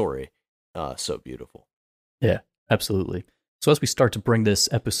beautiful. Yeah, absolutely. So as we start to bring this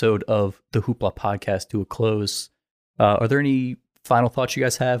episode of the Hoopla podcast to a close, are there any final thoughts you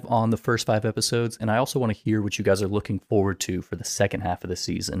guys have on the first 5 episodes? And I also want to hear what you guys are looking forward to for the second half of the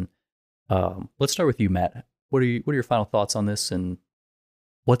season. Let's start with you, Matt. What are your final thoughts on this, and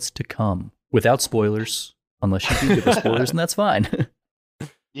what's to come? Without spoilers, unless you do give us spoilers, and that's fine.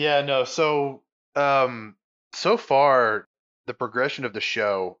 Yeah, no. So, so far, the progression of the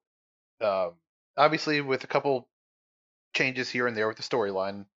show, obviously with a couple changes here and there with the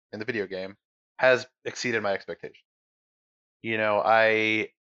storyline in the video game, has exceeded my expectations. You know,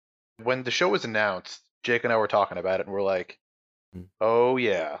 when the show was announced, Jake and I were talking about it, and we're like, "Oh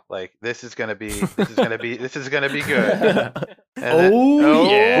yeah, like this is gonna be good." And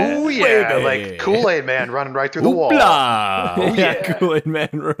Yeah. oh yeah, baby. like Kool-Aid Man running right through the wall. Hoopla! Oh yeah, Kool-Aid Man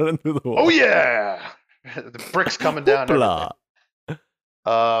running through the wall. oh yeah, the bricks coming down. And Hoopla.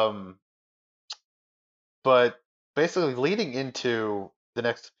 everything. But basically leading into the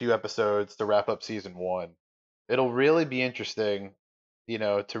next few episodes to wrap up season 1, it'll really be interesting, you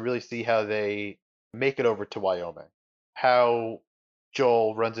know, to really see how they make it over to Wyoming, how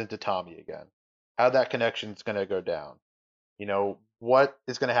Joel runs into Tommy again, how that connection's going to go down, you know, what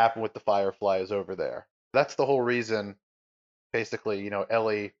is going to happen with the Fireflies over there. That's the whole reason, basically, you know,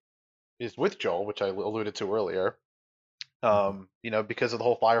 Ellie is with Joel, which I alluded to earlier, you know, because of the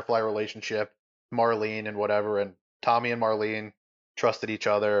whole Firefly relationship, Marlene and whatever, and Tommy and Marlene trusted each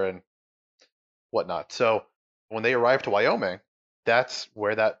other and whatnot. So when they arrive to Wyoming, that's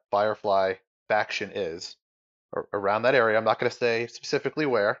where that Firefly faction is, or around that area. I'm not going to say specifically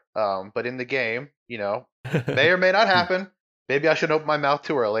where, but in the game, you know, may or may not happen. Maybe I shouldn't open my mouth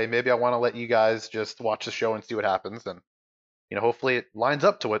too early. Maybe I want to let you guys just watch the show and see what happens, and you know, hopefully it lines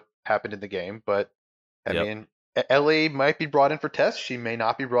up to what happened in the game. But I Yep. mean, Ellie might be brought in for tests. She may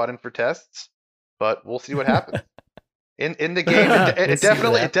not be brought in for tests, but we'll see what happens. In the game, it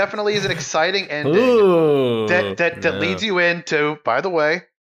definitely is an exciting ending Ooh. that Yeah. leads you into, by the way,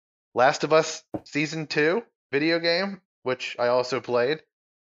 Last of Us Season 2 video game, which I also played.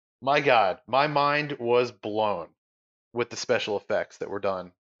 My God, my mind was blown with the special effects that were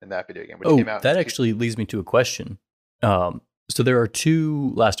done in that video game, which came out. That actually leads me to a question. So there are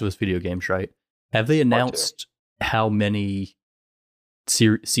 2 Last of Us video games, right? Have they announced how many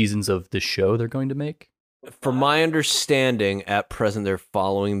seasons of the show they're going to make? From my understanding, at present, they're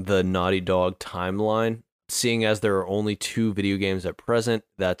following the Naughty Dog timeline. Seeing as there are only 2 video games at present,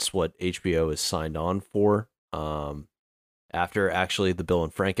 that's what HBO is signed on for. After actually the Bill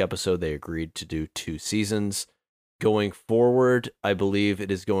and Frank episode, they agreed to do 2 seasons. Going forward, I believe it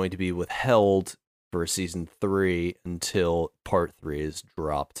is going to be withheld for season 3 until part 3 is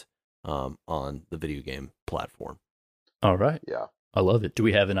dropped on the video game platform. All right. Yeah. I love it. Do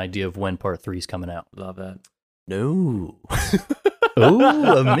we have an idea of when part 3 is coming out? Love that. No.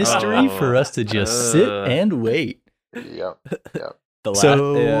 Oh, a mystery for us to just sit and wait. Yep.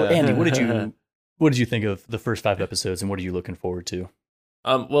 Andy, what did you think of the first 5 episodes, and what are you looking forward to?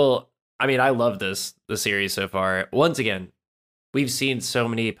 Well, I mean, I love the series so far. Once again, we've seen so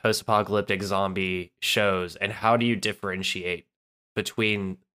many post-apocalyptic zombie shows, and how do you differentiate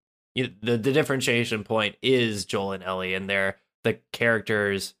between the differentiation point is Joel and Ellie, and they're the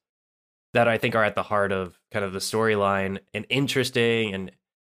characters that I think are at the heart of kind of the storyline, and interesting and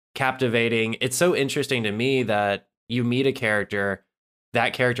captivating. It's so interesting to me that you meet a character,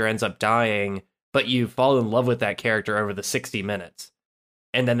 that character ends up dying, but you fall in love with that character over the 60 minutes,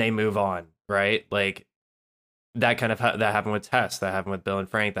 and then they move on, right? Like that kind of that happened with Tess, that happened with Bill and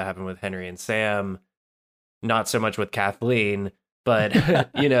Frank, that happened with Henry and Sam. Not so much with Kathleen, but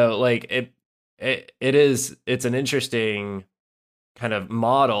you know, like it's an interesting kind of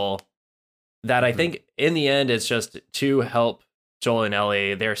model that I think in the end it's just to help Joel and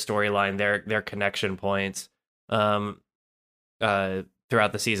Ellie, their storyline, their connection points throughout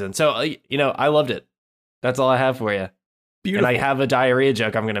the season. So you know, I loved it. That's all I have for you. Beautiful. And I have a diarrhea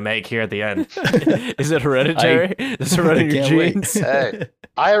joke I'm going to make here at the end. Is it hereditary? Does it run in your can't wait. genes? Hey,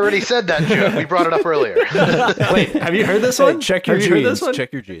 I already said that joke. We brought it up earlier. Wait, have you heard this Hey, one? check your Have you heard this genes. one?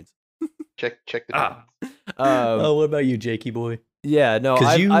 Check your genes. check the Ah. Oh, what about you, Jakey boy? Yeah, no,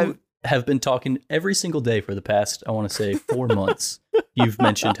 Because you I've have been talking every single day for the past, I want to say, 4 months. You've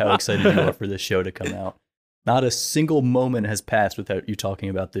mentioned how excited you are for this show to come out. Not a single moment has passed without you talking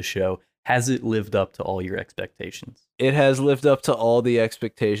about this show. Has it lived up to all your expectations? It has lived up to all the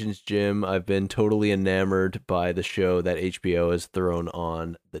expectations, Jim. I've been totally enamored by the show that HBO has thrown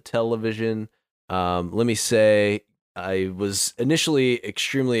on the television. Let me say, I was initially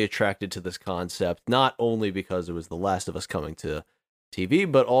extremely attracted to this concept, not only because it was The Last of Us coming to TV,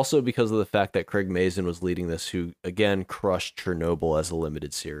 but also because of the fact that Craig Mazin was leading this, who, again, crushed Chernobyl as a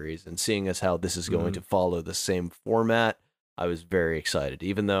limited series. And seeing as how this is going to follow the same format, I was very excited,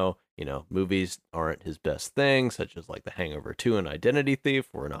 even though, movies aren't his best thing, such as like The Hangover 2 and Identity Thief.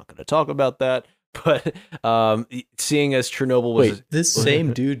 We're not going to talk about that. But seeing as Chernobyl was... Wait, this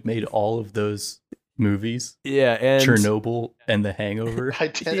same dude made all of those movies? Yeah, and... Chernobyl and The Hangover?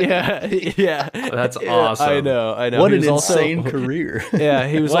 Identity. Yeah. That's awesome. I know. What He an was insane career. Yeah,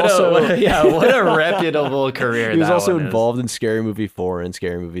 he was What a reputable career. He was that also one is. involved in Scary Movie 4 and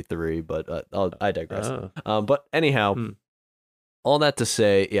Scary Movie 3, but I digress. But anyhow, all that to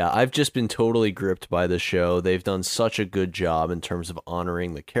say, yeah, I've just been totally gripped by the show. They've done such a good job in terms of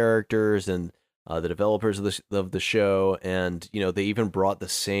honoring the characters and the developers of the show, and they even brought the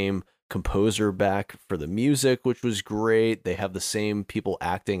same composer back for the music, which was great. They have the same people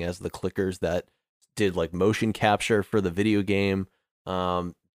acting as the clickers that did like motion capture for the video game.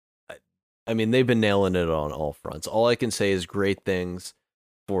 I mean, they've been nailing it on all fronts. All I can say is great things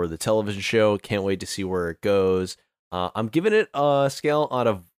for the television show. Can't wait to see where it goes. I'm giving it a scale out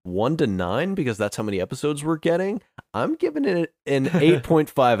of 1 to 9 because that's how many episodes we're getting. I'm giving it an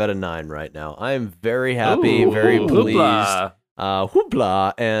 8.5 out of 9 right now. I am very happy, very pleased. Hoopla.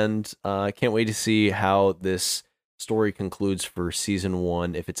 Hoopla, and can't wait to see how this story concludes for season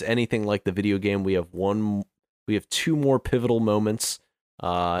 1. If it's anything like the video game, we have 2 more pivotal moments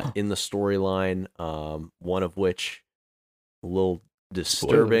in the storyline, one of which a little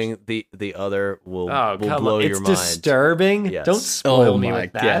disturbing. The other will blow your mind. It's disturbing. Yes. Don't spoil me my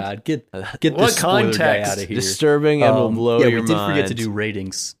with that. God. Get What this spoiler guy context? out of here. Disturbing and will blow your mind. We did forget to do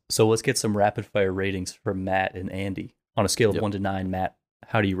ratings, so let's get some rapid fire ratings from Matt and Andy. On a scale of 1 to 9, Matt,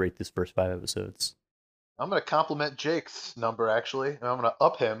 how do you rate this first 5 episodes? I'm going to compliment Jake's number, actually, and I'm going to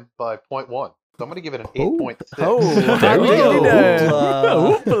up him by 0.1. So I'm going to give it an 8.6. Oh, there we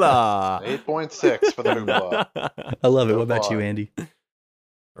go. Hoopla. 8.6 for the Hoopla. I love it. So What about far. you, Andy?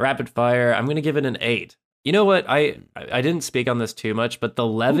 Rapid fire. I'm going to give it an 8. You know what? I didn't speak on this too much, but the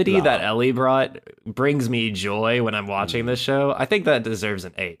levity Hoopla. that Ellie brought brings me joy when I'm watching this show. I think that deserves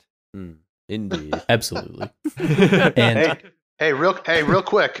an 8. Indeed. Absolutely. And Hey, real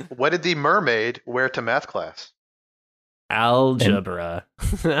quick. What did the mermaid wear to math class? Algebra.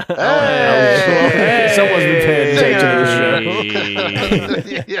 Hey! Someone's been paying attention to the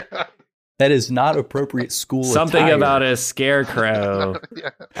show. Yeah. that is not appropriate school Something attire. about a scarecrow.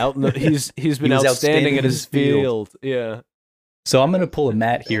 Out in the, he's been He was outstanding in his field. Yeah. So I'm going to pull a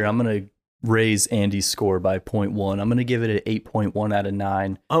Matt here. I'm going to raise Andy's score by 0.1. I'm going to give it an 8.1 out of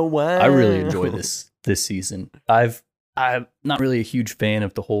 9. Oh wow. I really enjoy this season. I'm not really a huge fan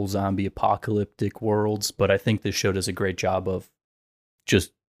of the whole zombie apocalyptic worlds, but I think this show does a great job of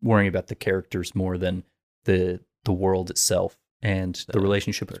just worrying about the characters more than the world itself. And the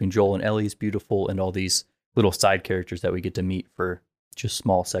relationship between Joel and Ellie is beautiful, and all these little side characters that we get to meet for just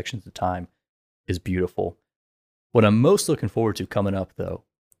small sections of time is beautiful. What I'm most looking forward to coming up, though,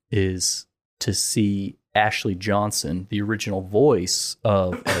 is to see Ashley Johnson, the original voice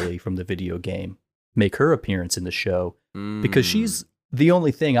of Ellie from the video game, make her appearance in the show, because she's the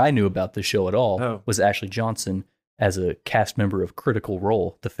only thing I knew about the show at all was Ashley Johnson as a cast member of Critical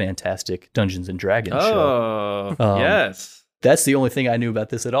Role, the fantastic Dungeons and Dragons show. Yes. That's the only thing I knew about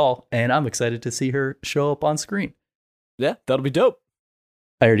this at all, and I'm excited to see her show up on screen. Yeah, that'll be dope.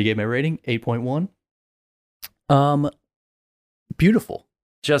 I already gave my rating, 8.1. Beautiful.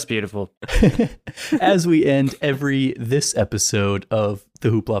 Just beautiful. As we end this episode of the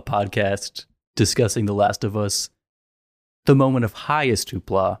Hoopla podcast discussing The Last of Us, the moment of highest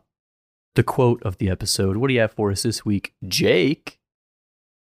hoopla, the quote of the episode. What do you have for us this week, Jake?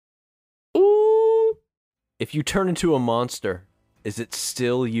 Ooh. If you turn into a monster, is it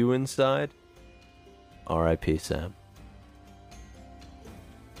still you inside? R.I.P. Sam.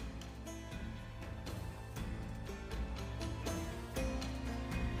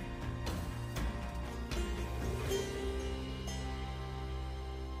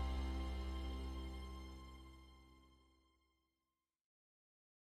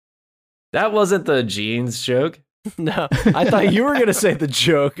 That wasn't the jeans joke. No, I thought you were going to say the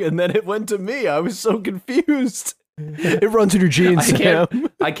joke, and then it went to me. I was so confused. It runs in your genes, Sam.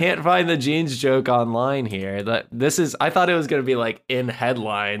 I can't find the jeans joke online here. I thought it was going to be like in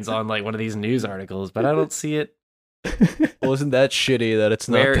headlines on like one of these news articles, but I don't see it. Well, isn't that shitty that it's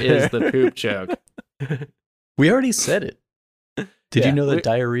not Where there? is the poop joke? We already said it. Did Yeah, you know that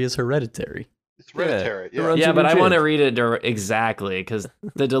diarrhea is hereditary? It's hereditary. it Yeah. runs- Yeah, but I genes. want to read it exactly because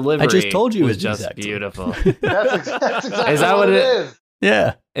the delivery I just told you it was was just exactly. beautiful. That's exactly Is that what it it- is.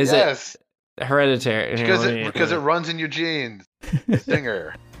 Yeah. Is Yes. it hereditary? Because it runs in your genes.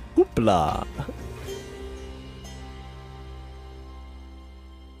 Stinger. Hoopla.